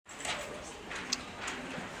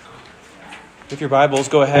If your Bibles,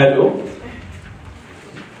 go ahead. If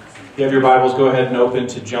you have your Bibles, go ahead and open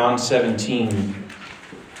to John 17.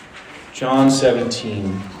 John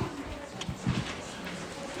 17.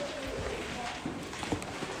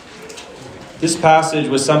 This passage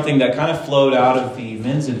was something that kind of flowed out of the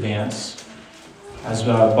men's advance as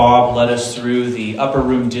Bob led us through the upper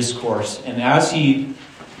room discourse. And as he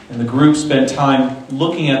and the group spent time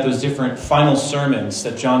looking at those different final sermons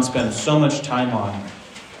that John spent so much time on,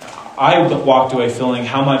 I walked away feeling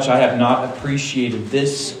how much I have not appreciated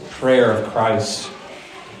this prayer of Christ.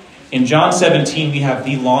 In John 17, we have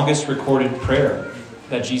the longest recorded prayer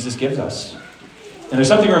that Jesus gives us. And there's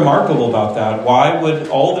something remarkable about that. Why would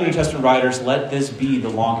all the New Testament writers let this be the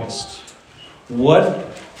longest? What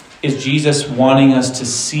is Jesus wanting us to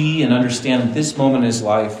see and understand at this moment in his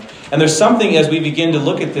life? And there's something as we begin to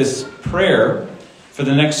look at this prayer for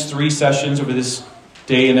the next 3 sessions over this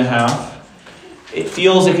day and a half. It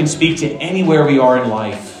feels it can speak to anywhere we are in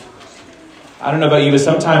life. I don't know about you, but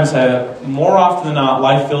sometimes, more often than not,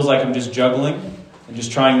 life feels like I'm just juggling and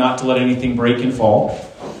just trying not to let anything break and fall.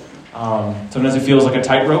 Sometimes it feels like a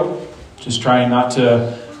tightrope, just trying not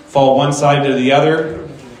to fall one side to the other.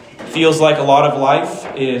 It feels like a lot of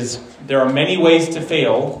life is there are many ways to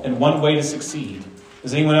fail and one way to succeed.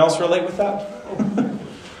 Does anyone else relate with that?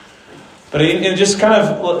 But it just kind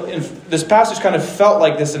of, this passage kind of felt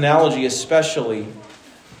like this analogy, especially.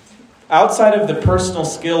 Outside of the personal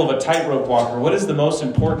skill of a tightrope walker, what is the most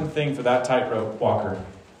important thing for that tightrope walker?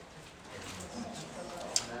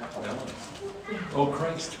 Oh,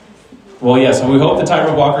 Christ. Well, yes, and we hope the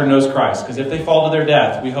tightrope walker knows Christ, because if they fall to their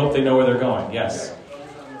death, we hope they know where they're going. Yes.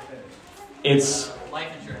 It's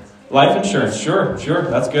life insurance. Life insurance, sure.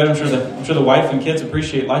 That's good. I'm sure the wife and kids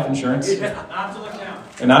appreciate life insurance. Not to look down.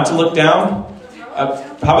 And not to look down. How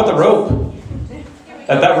about the rope?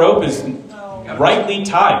 That rope is rightly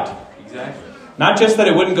tied. Exactly. Not just that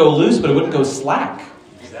it wouldn't go loose, but it wouldn't go slack.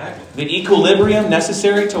 Exactly. The equilibrium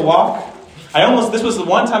necessary to walk. This was the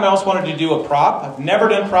one time I almost wanted to do a prop. I've never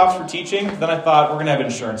done props for teaching. Then I thought, we're going to have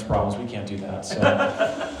insurance problems. We can't do that. So,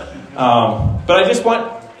 but I just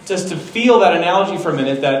want just to feel that analogy for a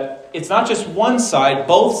minute, that it's not just one side.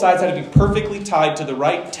 Both sides have to be perfectly tied to the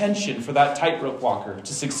right tension for that tightrope walker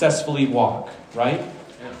to successfully walk, right?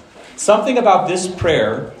 Yeah. Something about this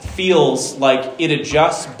prayer feels like it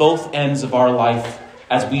adjusts both ends of our life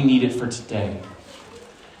as we need it for today.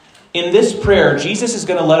 In this prayer, Jesus is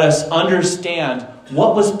going to let us understand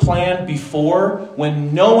what was planned before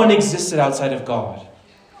when no one existed outside of God.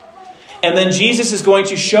 And then Jesus is going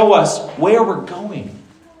to show us where we're going.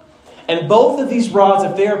 And both of these rods,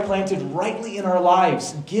 if they are planted rightly in our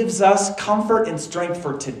lives, gives us comfort and strength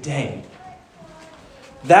for today.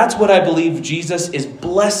 That's what I believe Jesus is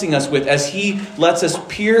blessing us with as he lets us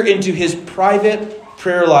peer into his private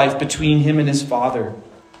prayer life between him and his Father.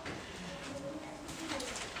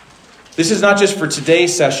 This is not just for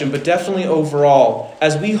today's session, but definitely overall,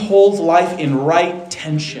 as we hold life in right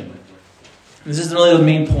tension. This isn't really the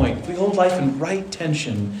main point. If we hold life in right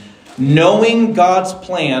tension, knowing God's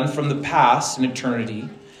plan from the past and eternity,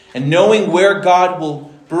 and knowing where God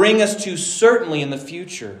will bring us to certainly in the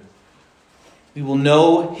future, we will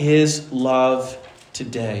know his love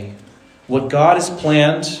today. What God has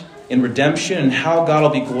planned in redemption and how God will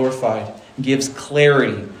be glorified gives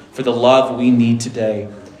clarity for the love we need today.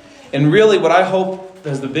 And really what I hope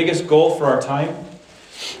is the biggest goal for our time,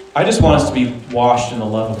 I just want us to be washed in the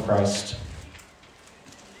love of Christ.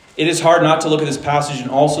 It is hard not to look at this passage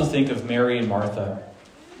and also think of Mary and Martha.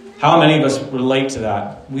 How many of us relate to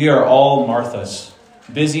that? We are all Marthas.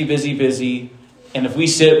 Busy, busy, busy. And if we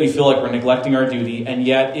sit, we feel like we're neglecting our duty. And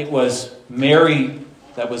yet it was Mary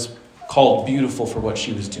that was called beautiful for what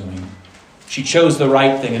she was doing. She chose the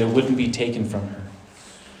right thing and it wouldn't be taken from her.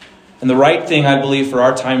 And the right thing, I believe, for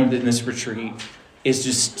our time in this retreat is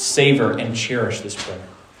just savor and cherish this prayer.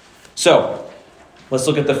 So, let's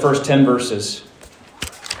look at the first 10 verses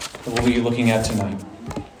that we'll be looking at tonight.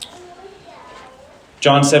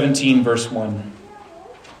 John 17, verse 1.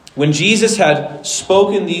 When Jesus had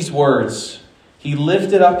spoken these words, he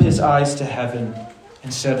lifted up his eyes to heaven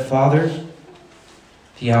and said, Father,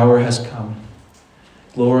 the hour has come.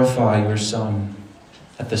 Glorify your Son,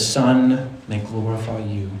 that the Son may glorify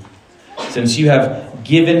you. Since you have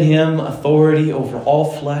given him authority over all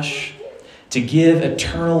flesh, to give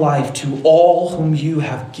eternal life to all whom you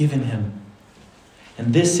have given him.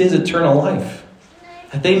 And this is eternal life,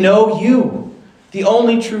 that they know you, the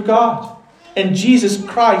only true God, and Jesus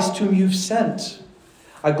Christ whom you've sent.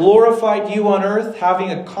 I glorified you on earth, having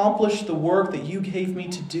accomplished the work that you gave me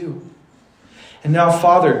to do. And now,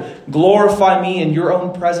 Father, glorify me in your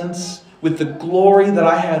own presence with the glory that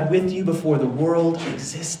I had with you before the world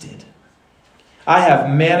existed. I have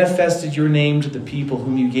manifested your name to the people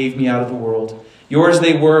whom you gave me out of the world. Yours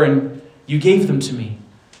they were, and you gave them to me,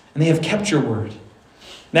 and they have kept your word.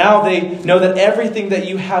 Now they know that everything that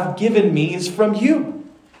you have given me is from you.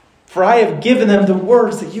 For I have given them the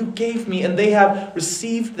words that you gave me, and they have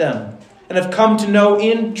received them, and have come to know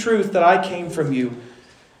in truth that I came from you,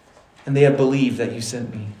 and they have believed that you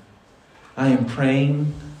sent me. I am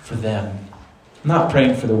praying for them. I'm not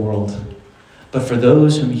praying for the world, but for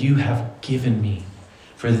those whom you have given me,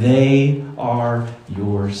 for they are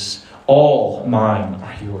yours. All mine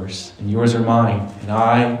are yours, and yours are mine, and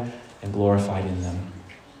I am glorified in them.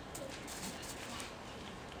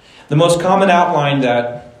 The most common outline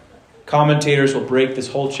that commentators will break this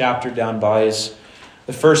whole chapter down by is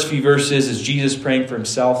the first few verses is Jesus praying for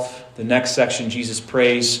himself. The next section, Jesus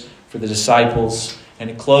prays for the disciples. And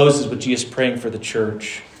it closes with Jesus praying for the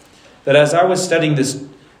church. But as I was studying this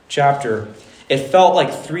chapter, it felt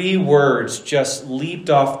like 3 words just leaped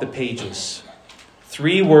off the pages.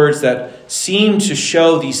 3 words that seem to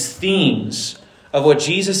show these themes of what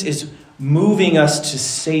Jesus is moving us to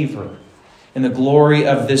savor in the glory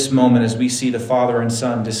of this moment as we see the Father and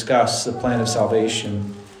Son discuss the plan of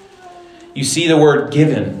salvation. You see the word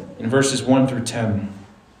given in verses 1 through 10.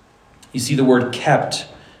 You see the word kept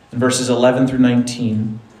in verses 11 through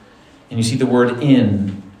 19. And you see the word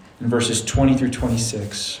in verses 20 through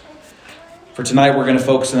 26. For tonight we're going to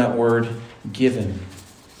focus on that word given.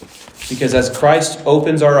 Because as Christ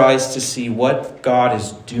opens our eyes to see what God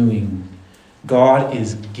is doing, God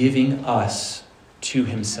is giving us to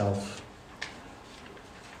himself.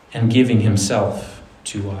 And giving himself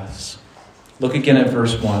to us. Look again at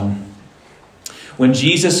verse 1. When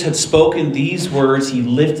Jesus had spoken these words, he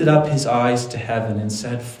lifted up his eyes to heaven and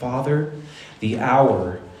said, Father, the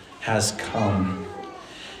hour has come.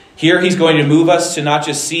 Here he's going to move us to not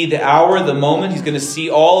just see the hour, the moment. He's going to see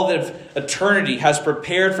all that eternity has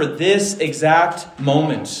prepared for this exact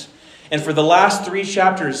moment. And for the last 3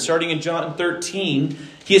 chapters, starting in John 13,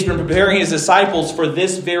 he has been preparing his disciples for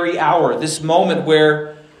this very hour, this moment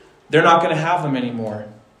where they're not going to have them anymore.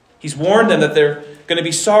 He's warned them that they're going to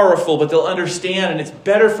be sorrowful, but they'll understand, and it's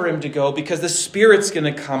better for him to go because the Spirit's going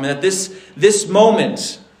to come, and that this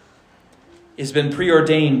moment has been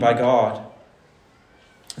preordained by God.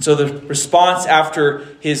 And so the response after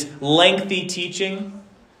his lengthy teaching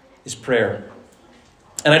is prayer.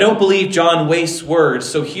 And I don't believe John wastes words,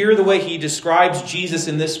 so hear the way he describes Jesus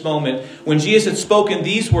in this moment. When Jesus had spoken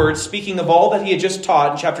these words, speaking of all that he had just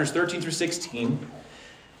taught in chapters 13 through 16,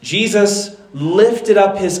 Jesus lifted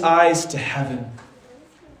up his eyes to heaven.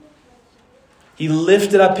 He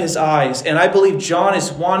lifted up his eyes. And I believe John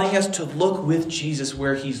is wanting us to look with Jesus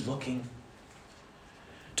where he's looking.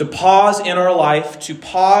 To pause in our life, to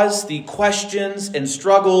pause the questions and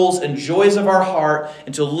struggles and joys of our heart,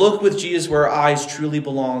 and to look with Jesus where our eyes truly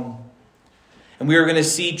belong. And we are going to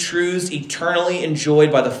see truths eternally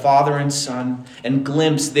enjoyed by the Father and Son and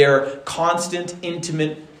glimpse their constant,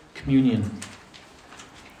 intimate communion.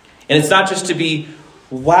 And it's not just to be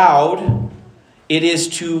wowed, it is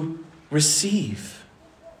to receive.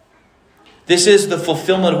 This is the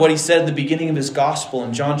fulfillment of what he said in the beginning of his gospel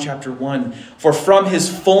in John chapter 1. For from his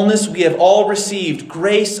fullness we have all received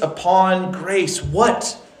grace upon grace.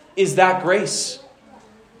 What is that grace?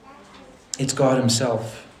 It's God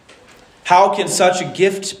himself. How can such a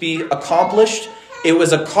gift be accomplished? It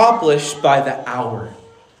was accomplished by the hour.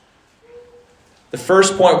 The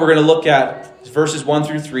first point we're going to look at is verses 1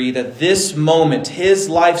 through 3, that this moment, his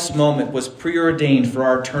life's moment, was preordained for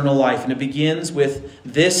our eternal life. And it begins with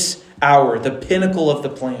this hour, the pinnacle of the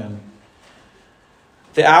plan.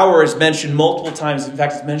 The hour is mentioned multiple times. In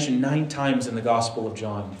fact, it's mentioned 9 times in the Gospel of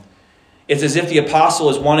John. It's as if the apostle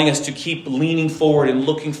is wanting us to keep leaning forward and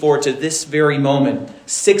looking forward to this very moment.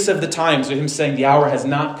 6 of the times of him saying the hour has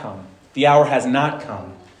not come. The hour has not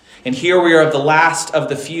come. And here we are at the last of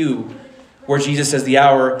the few where Jesus says the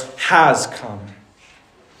hour has come.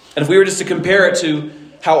 And if we were just to compare it to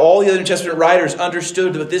how all the other New Testament writers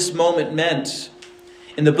understood what this moment meant,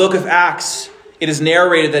 in the book of Acts, it is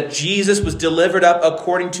narrated that Jesus was delivered up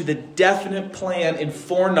according to the definite plan and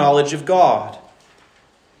foreknowledge of God.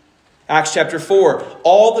 Acts chapter 4,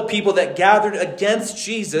 all the people that gathered against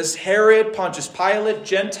Jesus, Herod, Pontius Pilate,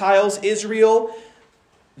 Gentiles, Israel,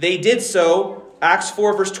 they did so, Acts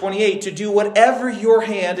 4 verse 28, to do whatever your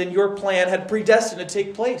hand and your plan had predestined to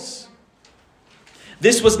take place.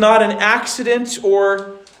 This was not an accident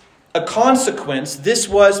or a consequence. This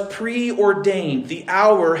was preordained. The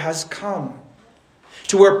hour has come.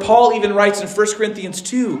 To where Paul even writes in 1 Corinthians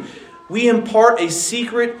 2, we impart a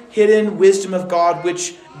secret, hidden wisdom of God,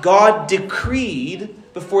 which God decreed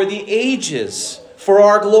before the ages for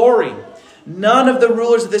our glory. None of the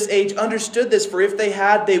rulers of this age understood this, for if they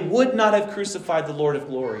had, they would not have crucified the Lord of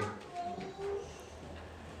glory.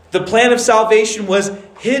 The plan of salvation was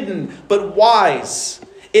hidden but wise.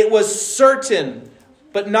 It was certain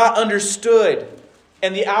but not understood.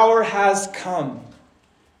 And the hour has come.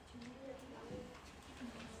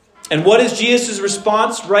 And what is Jesus'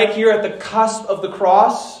 response right here at the cusp of the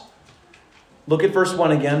cross? Look at verse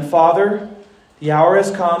 1 again. Father, the hour has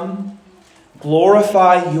come.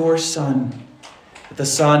 Glorify your Son, that the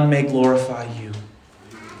Son may glorify you.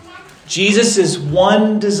 Jesus'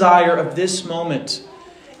 one desire of this moment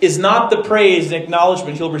is not the praise and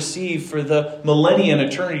acknowledgement he'll receive for the millennia and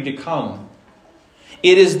eternity to come.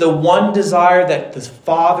 It is the one desire that the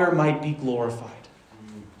Father might be glorified.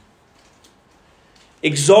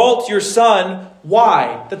 Exalt your Son.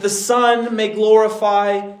 Why? That the Son may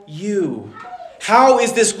glorify you. How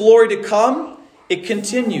is this glory to come? It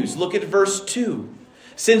continues. Look at verse 2.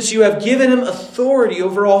 Since you have given him authority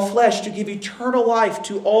over all flesh to give eternal life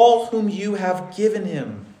to all whom you have given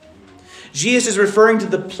him. Jesus is referring to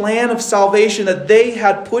the plan of salvation that they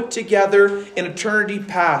had put together in eternity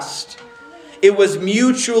past. It was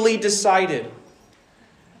mutually decided.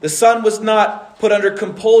 The Son was not put under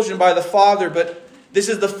compulsion by the Father, but this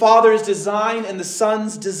is the Father's design and the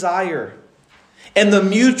Son's desire. And the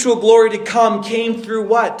mutual glory to come came through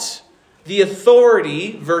what? The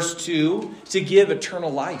authority, verse 2, to give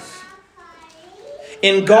eternal life.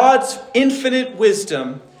 In God's infinite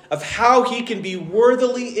wisdom of how he can be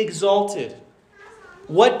worthily exalted,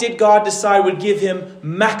 what did God decide would give him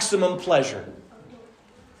maximum pleasure?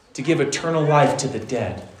 To give eternal life to the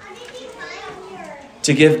dead.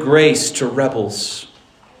 To give grace to rebels.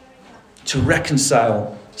 To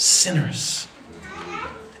reconcile sinners.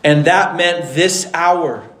 And that meant this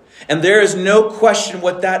hour. And there is no question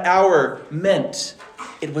what that hour meant.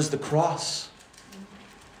 It was the cross.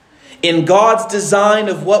 In God's design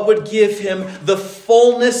of what would give him the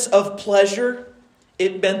fullness of pleasure,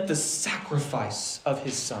 it meant the sacrifice of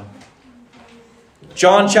his Son.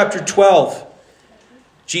 John chapter 12,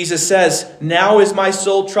 Jesus says, now is my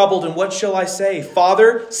soul troubled, and what shall I say?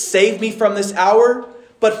 Father, save me from this hour.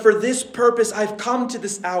 But for this purpose I've come to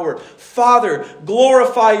this hour. Father,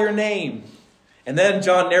 glorify your name. And then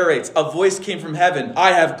John narrates, a voice came from heaven.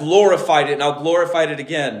 I have glorified it, and I'll glorify it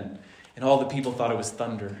again. And all the people thought it was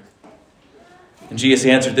thunder. And Jesus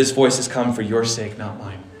answered, this voice has come for your sake, not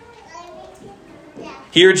mine.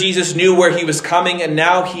 Here Jesus knew where he was coming, and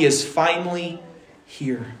now he is finally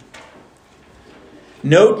here.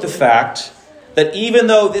 Note the fact that even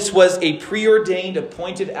though this was a preordained,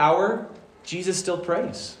 appointed hour, Jesus still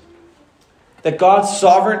prays. That God's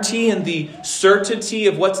sovereignty and the certainty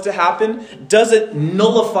of what's to happen doesn't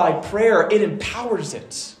nullify prayer. It empowers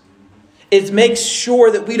it. It makes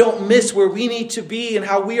sure that we don't miss where we need to be and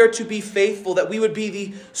how we are to be faithful. That we would be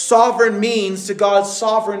the sovereign means to God's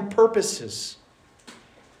sovereign purposes.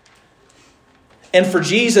 And for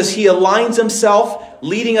Jesus, he aligns himself,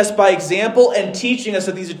 leading us by example and teaching us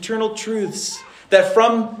of these eternal truths. That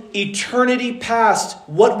from eternity past,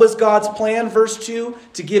 what was God's plan? Verse 2,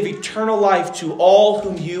 to give eternal life to all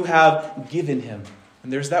whom you have given him.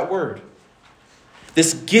 And there's that word.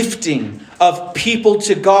 This gifting of people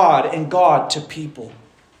to God and God to people.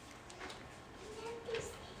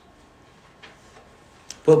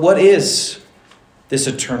 But what is this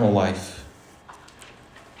eternal life?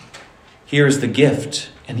 Here is the gift,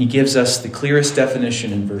 and he gives us the clearest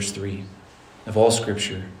definition in verse 3 of all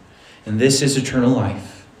Scripture. And this is eternal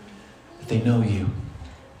life, that they know you,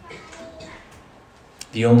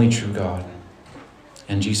 the only true God,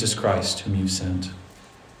 and Jesus Christ, whom you've sent.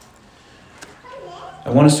 I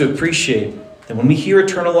want us to appreciate that when we hear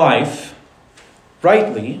eternal life,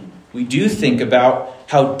 rightly, we do think about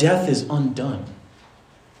how death is undone,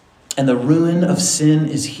 and the ruin of sin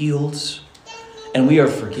is healed, and we are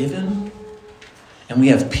forgiven, and we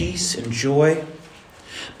have peace and joy.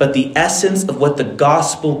 But the essence of what the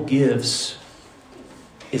gospel gives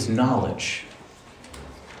is knowledge.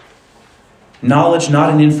 Knowledge, not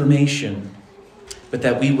an information, but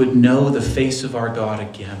that we would know the face of our God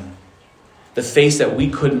again. The face that we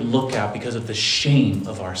couldn't look at because of the shame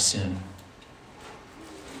of our sin.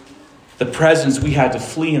 The presence we had to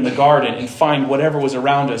flee in the garden and find whatever was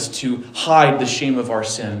around us to hide the shame of our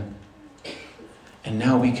sin. And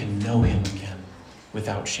now we can know him again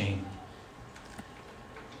without shame.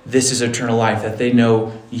 This is eternal life, that they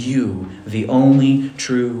know you, the only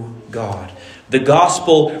true God. The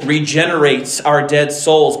gospel regenerates our dead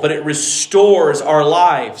souls, but it restores our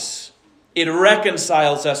lives. It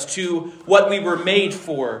reconciles us to what we were made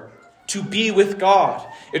for, to be with God.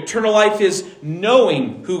 Eternal life is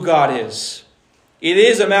knowing who God is. It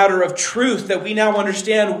is a matter of truth that we now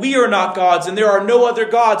understand we are not gods and there are no other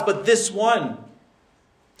gods but this one.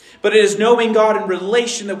 But it is knowing God in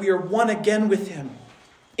relation that we are one again with Him.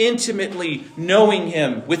 Intimately knowing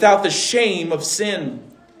Him without the shame of sin.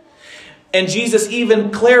 And Jesus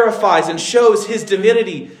even clarifies and shows His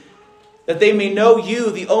divinity, that they may know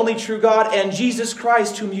you, the only true God, and Jesus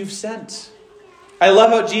Christ whom you've sent. I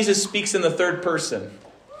love how Jesus speaks in the third person.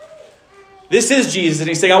 This is Jesus, and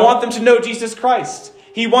He's saying, I want them to know Jesus Christ.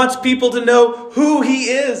 He wants people to know who He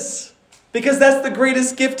is, because that's the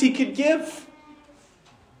greatest gift He could give.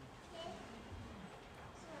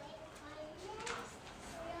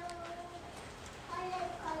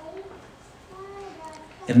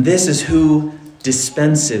 And this is who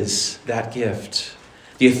dispenses that gift.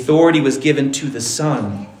 The authority was given to the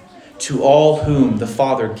Son, to all whom the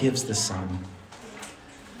Father gives the Son.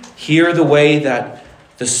 Hear the way that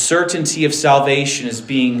the certainty of salvation is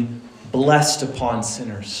being blessed upon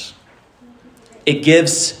sinners. It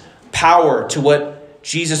gives power to what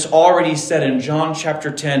Jesus already said in John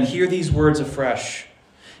chapter 10. Hear these words afresh.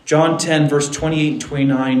 John 10, verse 28 and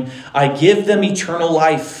 29. I give them eternal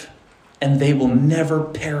life, and they will never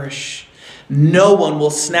perish. No one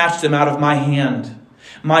will snatch them out of my hand.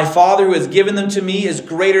 My Father who has given them to me is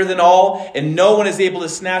greater than all, and no one is able to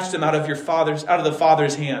snatch them out of the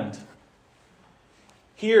Father's hand.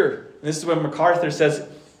 Here, and this is what MacArthur says,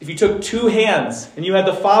 if you took two hands and you had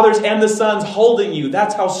the Father's and the Son's holding you,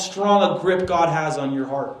 that's how strong a grip God has on your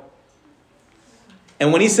heart.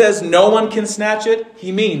 And when He says no one can snatch it,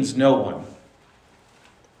 He means no one.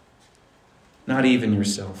 Not even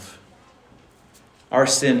yourself. Our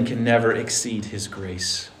sin can never exceed His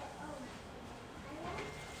grace.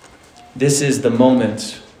 This is the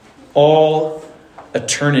moment all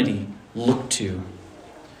eternity looked to.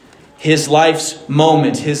 His life's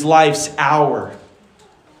moment, His life's hour,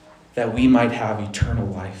 that we might have eternal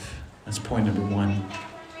life. That's point number one.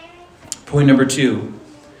 Point number two.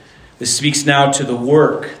 This speaks now to the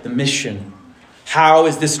work, the mission. How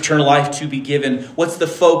is this eternal life to be given? What's the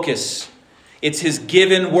focus? It's His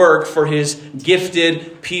given work for His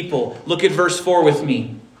gifted people. Look at verse 4 with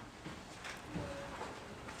me.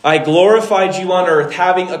 I glorified you on earth,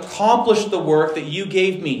 having accomplished the work that you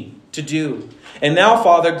gave me to do. And now,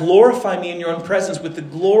 Father, glorify me in your own presence with the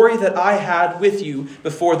glory that I had with you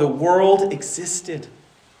before the world existed.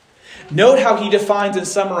 Note how He defines and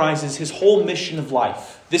summarizes His whole mission of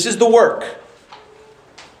life. This is the work.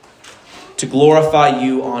 To glorify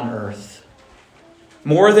you on earth.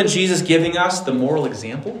 More than Jesus giving us the moral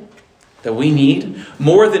example that we need,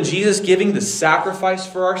 more than Jesus giving the sacrifice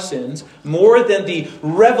for our sins, more than the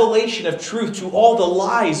revelation of truth to all the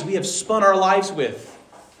lies we have spun our lives with,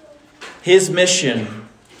 His mission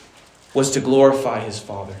was to glorify His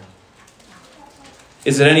Father.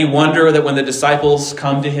 Is it any wonder that when the disciples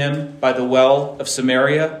come to Him by the well of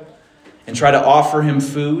Samaria and try to offer Him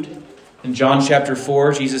food, in John chapter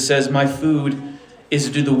 4, Jesus says, my food is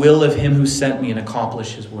to do the will of Him who sent me and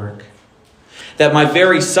accomplish His work. That my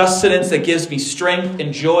very sustenance that gives me strength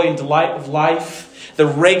and joy and delight of life, the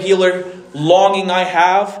regular longing I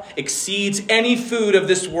have, exceeds any food of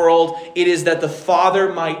this world. It is that the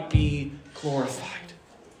Father might be glorified.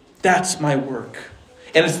 That's my work.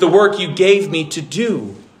 And it's the work you gave me to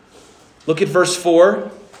do. Look at verse 4.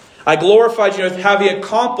 I glorified you with having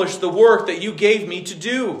accomplished the work that you gave me to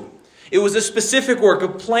do. It was a specific work, a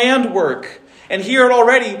planned work. And here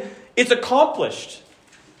already, it's accomplished.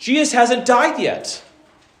 Jesus hasn't died yet.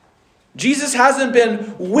 Jesus hasn't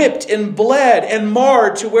been whipped and bled and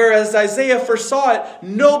marred to where, as Isaiah foresaw it,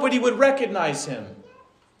 nobody would recognize Him.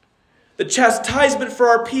 The chastisement for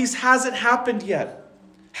our peace hasn't happened yet.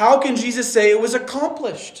 How can Jesus say it was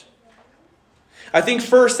accomplished? I think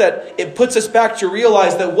first that it puts us back to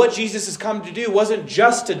realize that what Jesus has come to do wasn't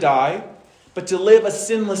just to die, but to live a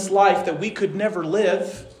sinless life that we could never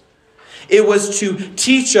live. It was to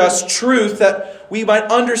teach us truth that we might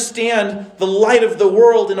understand the light of the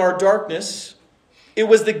world in our darkness. It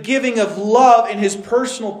was the giving of love in His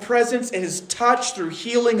personal presence and His touch through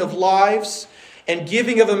healing of lives and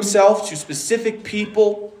giving of Himself to specific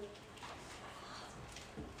people.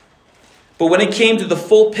 But when it came to the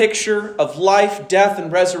full picture of life, death,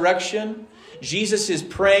 and resurrection, Jesus is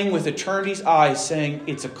praying with eternity's eyes, saying,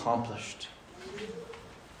 it's accomplished.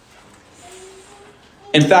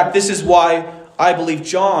 In fact, this is why I believe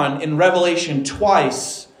John in Revelation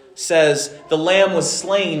twice says the Lamb was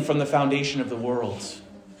slain from the foundation of the world.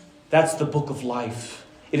 That's the book of life.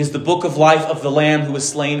 It is the book of life of the Lamb who was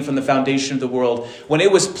slain from the foundation of the world. When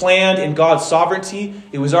it was planned in God's sovereignty,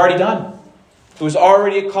 it was already done. It was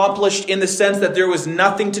already accomplished in the sense that there was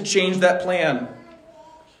nothing to change that plan.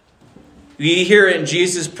 We hear it in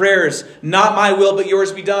Jesus' prayers, not my will, but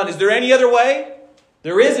yours be done. Is there any other way?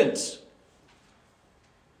 There isn't.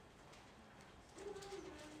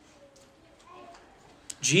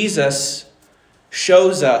 Jesus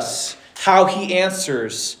shows us how he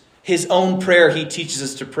answers his own prayer he teaches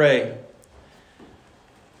us to pray.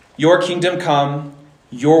 Your kingdom come,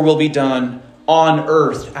 your will be done on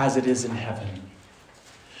earth as it is in heaven.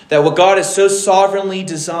 That what God has so sovereignly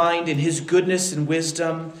designed in his goodness and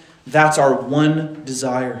wisdom, that's our one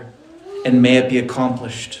desire. And may it be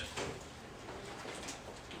accomplished.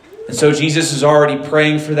 And so Jesus is already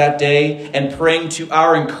praying for that day and praying to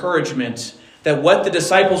our encouragement that what the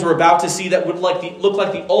disciples were about to see that would look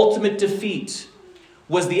like the ultimate defeat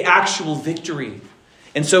was the actual victory.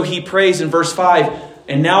 And so he prays in verse 5,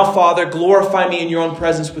 and now, Father, glorify me in your own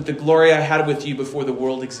presence with the glory I had with you before the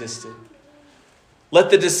world existed. Let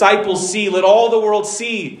the disciples see, let all the world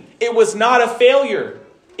see, it was not a failure.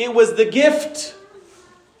 It was the gift.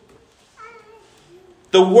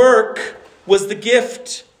 The work was the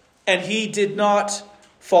gift, and he did not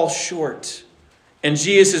fall short. And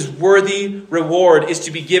Jesus' worthy reward is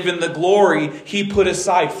to be given the glory he put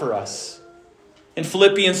aside for us. In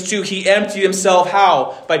Philippians 2, he emptied himself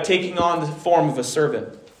how? By taking on the form of a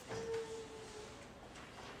servant.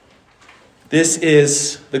 This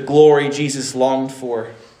is the glory Jesus longed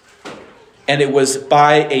for. And it was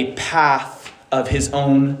by a path of his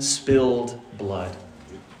own spilled blood.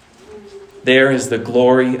 There is the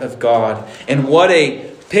glory of God. And what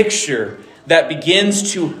a picture that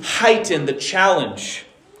begins to heighten the challenge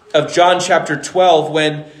of John chapter 12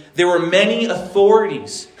 when there were many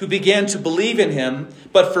authorities who began to believe in him,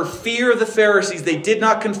 but for fear of the Pharisees, they did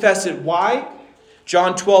not confess it. Why?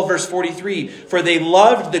 John 12, verse 43, for they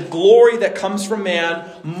loved the glory that comes from man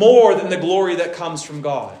more than the glory that comes from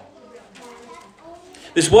God.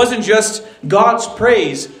 This wasn't just God's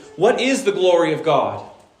praise. What is the glory of God?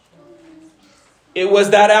 It was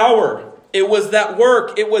that hour. It was that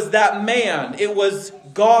work. It was that man. It was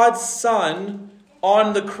God's Son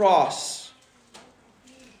on the cross.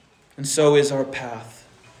 And so is our path.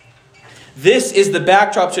 This is the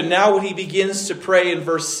backdrop to now what he begins to pray in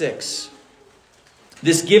verse 6.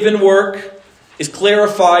 This given work is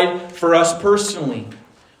clarified for us personally,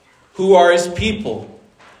 who are his people.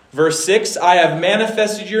 Verse 6, I have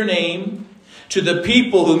manifested your name to the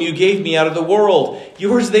people whom you gave me out of the world.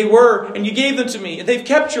 Yours they were, and you gave them to me, and they've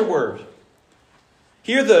kept your word.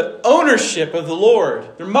 Hear the ownership of the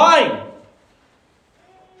Lord. They're mine.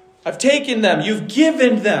 I've taken them. You've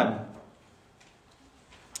given them.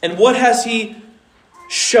 And what has he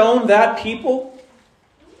shown that people?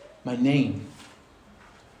 My name.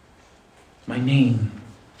 My name.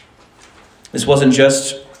 This wasn't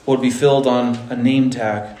just what would be filled on a name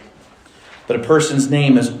tag, but a person's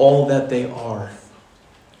name is all that they are.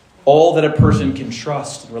 All that a person can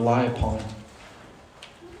trust and rely upon.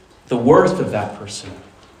 The worth of that person.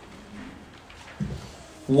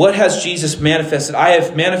 What has Jesus manifested? I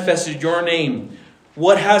have manifested your name.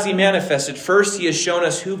 What has he manifested? First, he has shown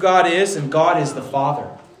us who God is, and God is the Father.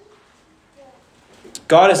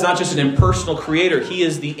 God is not just an impersonal creator. He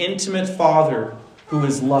is the intimate Father who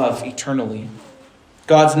is love eternally.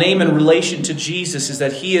 God's name in relation to Jesus is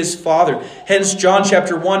that he is Father. Hence, John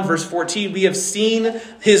chapter 1, verse 14, we have seen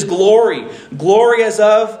his glory. Glory as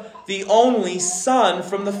of the only Son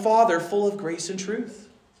from the Father, full of grace and truth.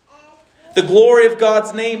 The glory of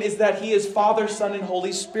God's name is that he is Father, Son, and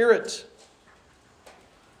Holy Spirit.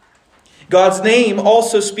 God's name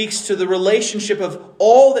also speaks to the relationship of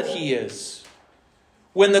all that he is.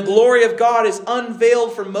 When the glory of God is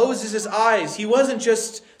unveiled from Moses' eyes, he wasn't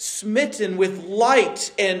just smitten with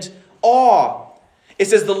light and awe. It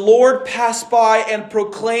says the Lord passed by and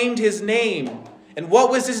proclaimed his name. And what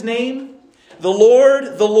was his name? The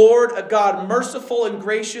Lord, a God merciful and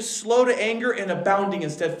gracious, slow to anger and abounding in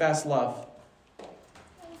steadfast love.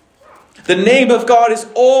 The name of God is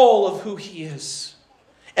all of who he is.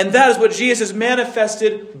 And that is what Jesus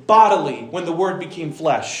manifested bodily when the Word became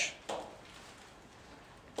flesh.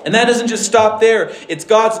 And that doesn't just stop there. It's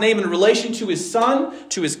God's name in relation to his Son,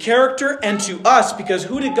 to his character, and to us. Because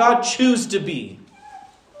who did God choose to be?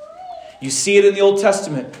 You see it in the Old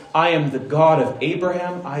Testament. I am the God of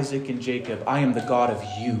Abraham, Isaac, and Jacob. I am the God of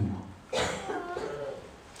you.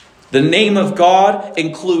 The name of God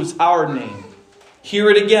includes our name. Hear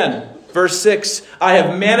it again. Verse 6, I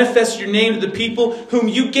have manifested your name to the people whom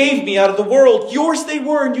you gave me out of the world. Yours they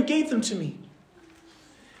were, and you gave them to me.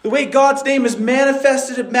 The way God's name is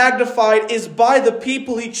manifested and magnified is by the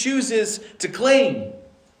people he chooses to claim.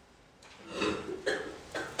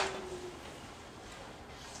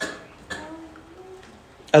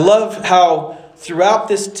 I love how throughout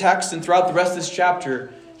this text and throughout the rest of this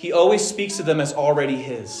chapter, he always speaks of them as already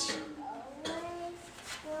his.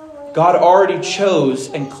 God already chose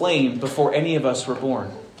and claimed before any of us were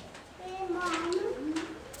born.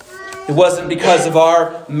 It wasn't because of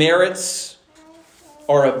our merits,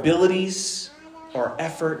 our abilities, our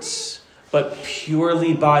efforts, but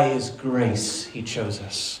purely by his grace he chose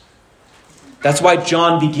us. That's why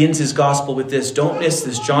John begins his gospel with this. Don't miss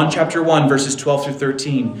this. John chapter 1, verses 12 through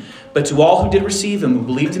 13. But to all who did receive him, who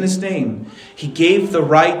believed in his name, he gave the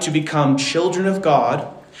right to become children of God,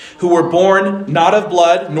 who were born not of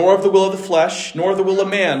blood, nor of the will of the flesh, nor of the will of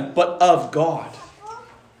man, but of God.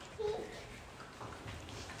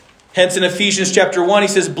 Hence in Ephesians chapter 1, he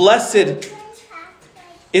says, Blessed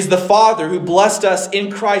is the Father who blessed us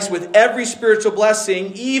in Christ with every spiritual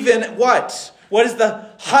blessing, even what? What is the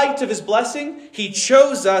height of his blessing? He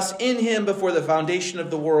chose us in him before the foundation of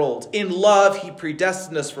the world. In love, he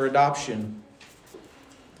predestined us for adoption.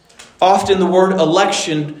 Often the word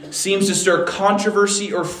election seems to stir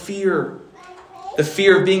controversy or fear. The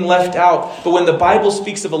fear of being left out. But when the Bible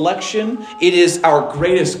speaks of election, it is our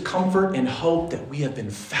greatest comfort and hope that we have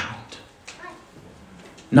been found.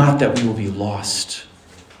 Not that we will be lost.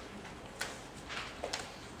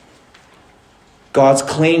 God's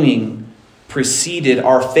claiming preceded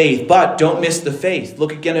our faith. But don't miss the faith.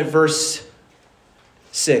 Look again at verse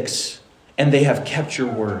 6. And they have kept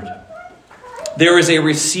your word. There is a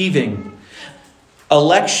receiving.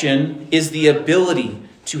 Election is the ability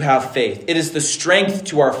to have faith. It is the strength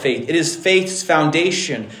to our faith. It is faith's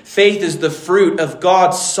foundation. Faith is the fruit of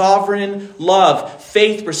God's sovereign love.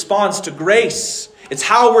 Faith responds to grace. It's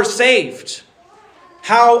how we're saved.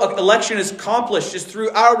 How election is accomplished is through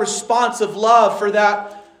our response of love for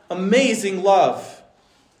that amazing love.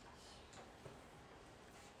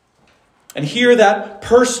 And hear that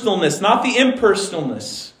personalness, not the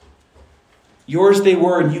impersonalness. Yours they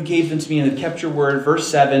were, and you gave them to me, and they kept your word. Verse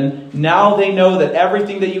 7, now they know that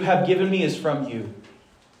everything that you have given me is from you.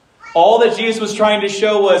 All that Jesus was trying to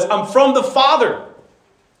show was, I'm from the Father.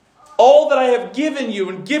 All that I have given you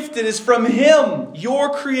and gifted is from him, your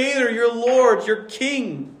creator, your Lord, your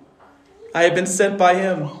King. I have been sent by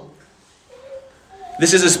him.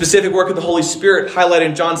 This is a specific work of the Holy Spirit highlighted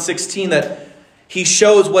in John 16 that he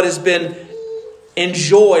shows what has been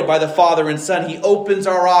enjoyed by the Father and Son. He opens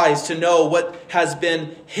our eyes to know what has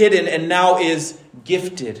been hidden and now is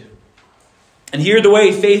gifted. And here the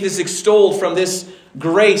way faith is extolled from this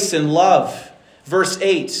grace and love. Verse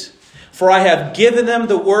 8, for I have given them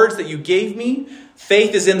the words that you gave me.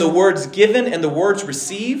 Faith is in the words given and the words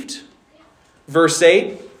received. Verse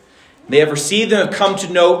 8, they have received them and have come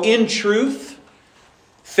to know in truth.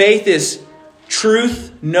 Faith is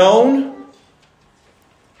truth known.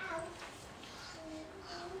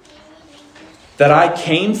 That I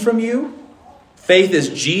came from you. Faith is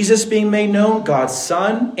Jesus being made known, God's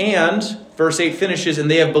Son. And, verse 8 finishes, and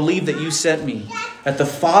they have believed that you sent me, that the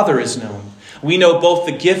Father is known. We know both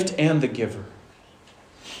the gift and the giver.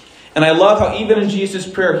 And I love how even in Jesus'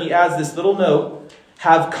 prayer, he adds this little note,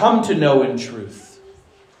 have come to know in truth.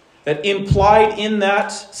 That implied in that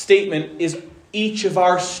statement is each of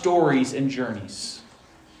our stories and journeys.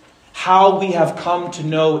 How we have come to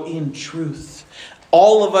know in truth.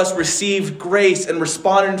 All of us received grace and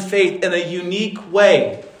responded in faith in a unique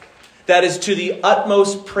way that is to the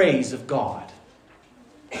utmost praise of God.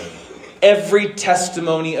 Every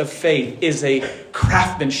testimony of faith is a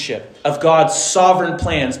craftsmanship of God's sovereign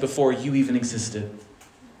plans before you even existed.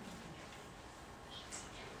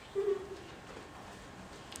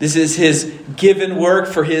 This is his given work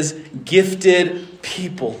for his gifted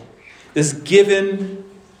people. This given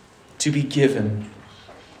to be given.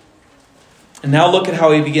 And now look at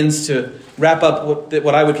how he begins to wrap up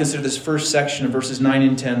what I would consider this first section of verses 9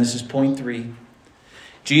 and 10. This is point 3.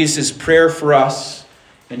 Jesus' prayer for us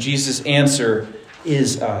and Jesus' answer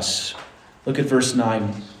is us. Look at verse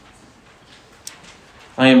 9.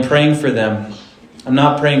 I am praying for them. I'm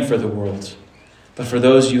not praying for the world, but for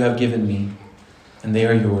those you have given me, and they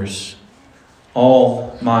are yours.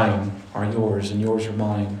 All mine are yours, and yours are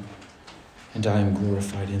mine, and I am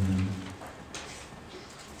glorified in them.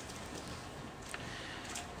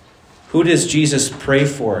 Who does Jesus pray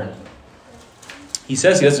for? He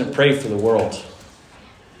says he doesn't pray for the world.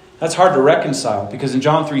 That's hard to reconcile because in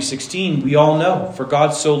John 3:16, we all know, for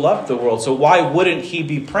God so loved the world. So why wouldn't he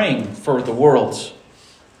be praying for the world?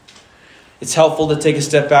 It's helpful to take a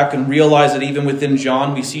step back and realize that even within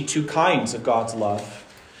John, we see two kinds of God's love.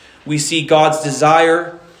 We see God's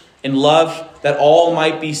desire and love that all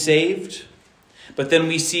might be saved. But then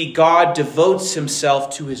we see God devotes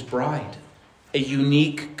himself to his bride, a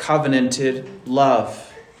unique covenanted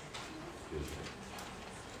love.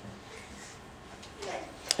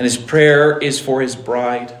 And his prayer is for his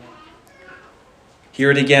bride.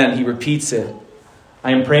 Hear it again. He repeats it.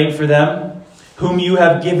 I am praying for them whom you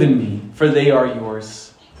have given me, for they are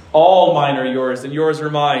yours. All mine are yours, and yours are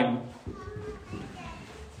mine.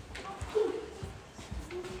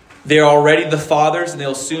 They are already the Father's, and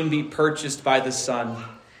they'll soon be purchased by the Son.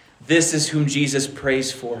 This is whom Jesus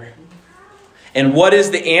prays for. And what is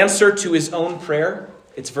the answer to his own prayer?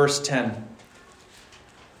 It's verse 10.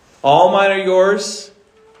 All mine are yours,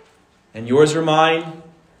 and yours are mine,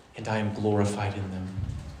 and I am glorified in them.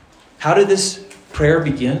 How did this prayer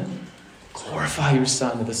begin? Glorify your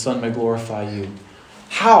Son, that the Son may glorify you.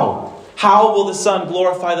 How? How will the Son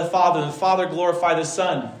glorify the Father, and the Father glorify the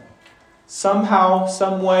Son? Somehow,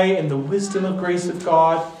 some way, in the wisdom and grace of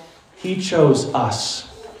God, he chose us.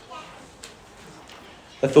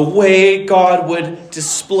 That the way God would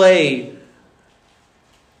display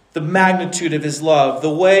the magnitude of his love,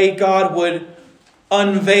 the way God would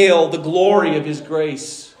unveil the glory of his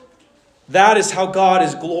grace, that is how God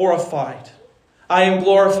is glorified. I am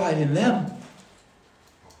glorified in them.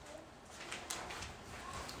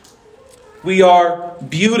 We are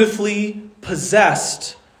beautifully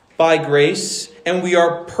possessed by grace, and we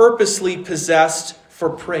are purposely possessed for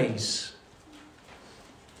praise.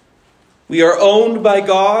 We are owned by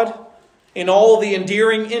God in all the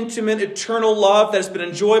endearing, intimate, eternal love that has been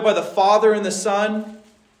enjoyed by the Father and the Son.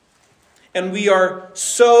 And we are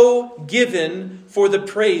so given for the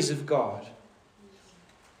praise of God.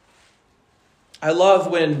 I love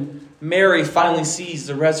when Mary finally sees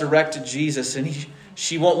the resurrected Jesus and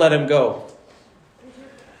she won't let him go.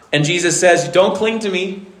 And Jesus says, don't cling to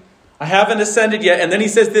me. I haven't ascended yet. And then he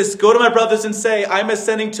says this, go to my brothers and say, I'm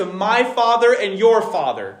ascending to my Father and your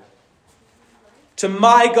Father. To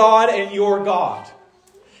my God and your God.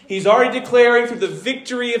 He's already declaring through the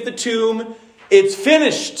victory of the tomb, it's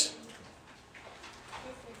finished.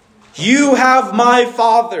 You have my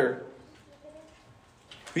Father.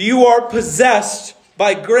 You are possessed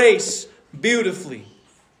by grace beautifully.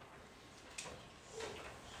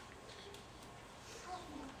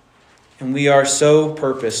 And we are so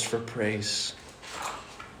purposed for praise.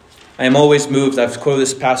 I am always moved. I've quoted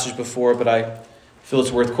this passage before, but I feel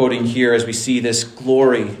it's worth quoting here as we see this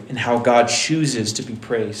glory in how God chooses to be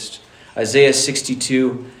praised. Isaiah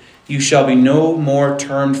 62, you shall be no more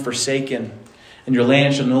termed forsaken, and your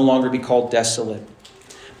land shall no longer be called desolate.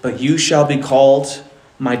 But you shall be called,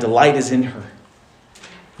 my delight is in her.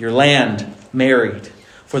 Your land married.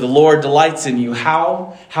 For the Lord delights in you.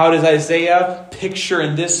 How? How does Isaiah picture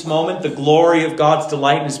in this moment the glory of God's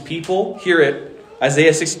delight in his people? Hear it.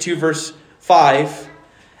 Isaiah 62 verse 5.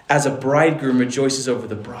 As a bridegroom rejoices over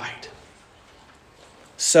the bride,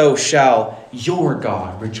 so shall your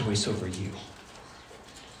God rejoice over you.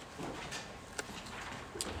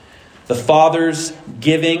 The Father's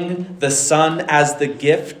giving the Son as the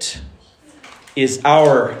gift is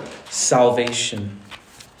our salvation.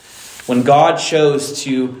 When God chose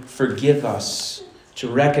to forgive us, to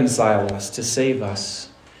reconcile us, to save us,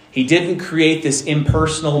 he didn't create this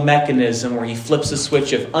impersonal mechanism where he flips a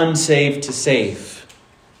switch of unsaved to save.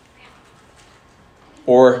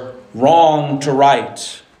 Or wrong to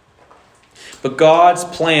right. But God's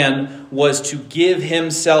plan was to give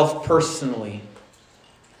himself personally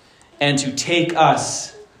and to take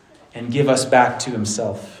us and give us back to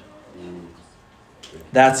himself.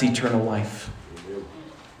 That's eternal life.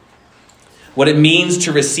 What it means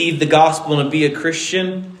to receive the gospel and to be a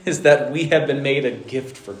Christian is that we have been made a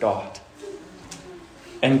gift for God.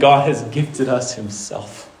 And God has gifted us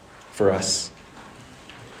himself for us.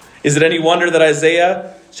 Is it any wonder that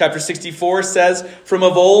Isaiah chapter 64 says, from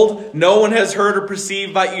of old, no one has heard or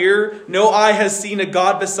perceived by ear, no eye has seen a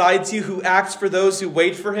God besides you who acts for those who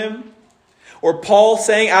wait for him? Or Paul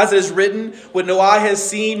saying, as it is written, what no eye has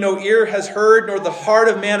seen, no ear has heard, nor the heart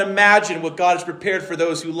of man imagined what God has prepared for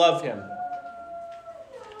those who love him.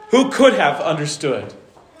 Who could have understood?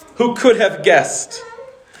 Who could have guessed?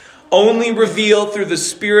 Only revealed through the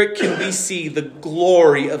Spirit can we see the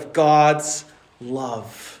glory of God's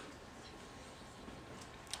love.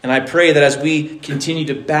 And I pray that as we continue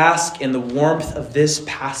to bask in the warmth of this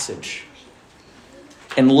passage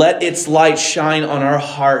and let its light shine on our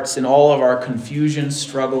hearts in all of our confusion,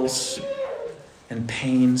 struggles, and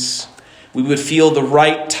pains, we would feel the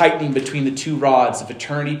right tightening between the two rods of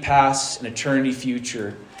eternity past and eternity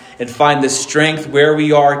future and find the strength where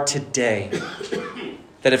we are today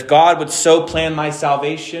that if God would so plan my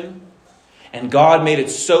salvation, and God made it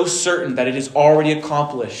so certain that it is already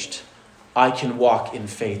accomplished, I can walk in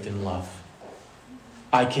faith and love.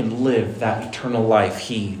 I can live that eternal life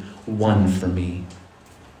He won for me.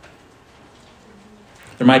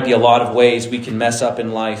 There might be a lot of ways we can mess up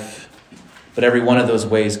in life, but every one of those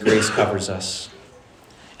ways, grace covers us.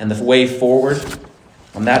 And the way forward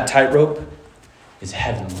on that tightrope is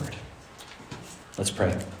heavenward. Let's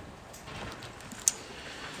pray.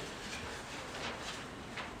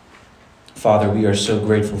 Father, we are so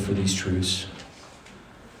grateful for these truths.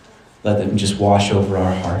 Let them just wash over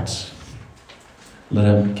our hearts. Let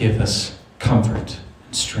them give us comfort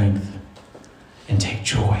and strength and take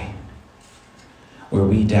joy. Where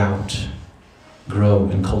we doubt, grow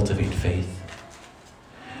and cultivate faith.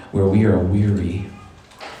 Where we are weary,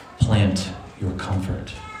 plant your comfort.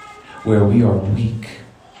 Where we are weak,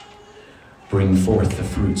 bring forth the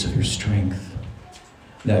fruits of your strength.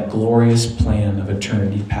 That glorious plan of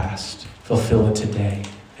eternity past, fulfill it today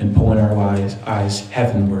and point our eyes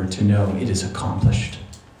heavenward to know it is accomplished.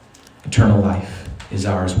 Eternal life is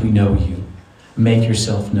ours. We know you. Make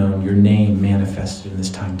yourself known, your name manifested in this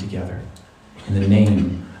time together. In the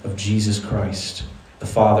name of Jesus Christ, the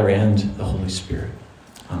Father and the Holy Spirit.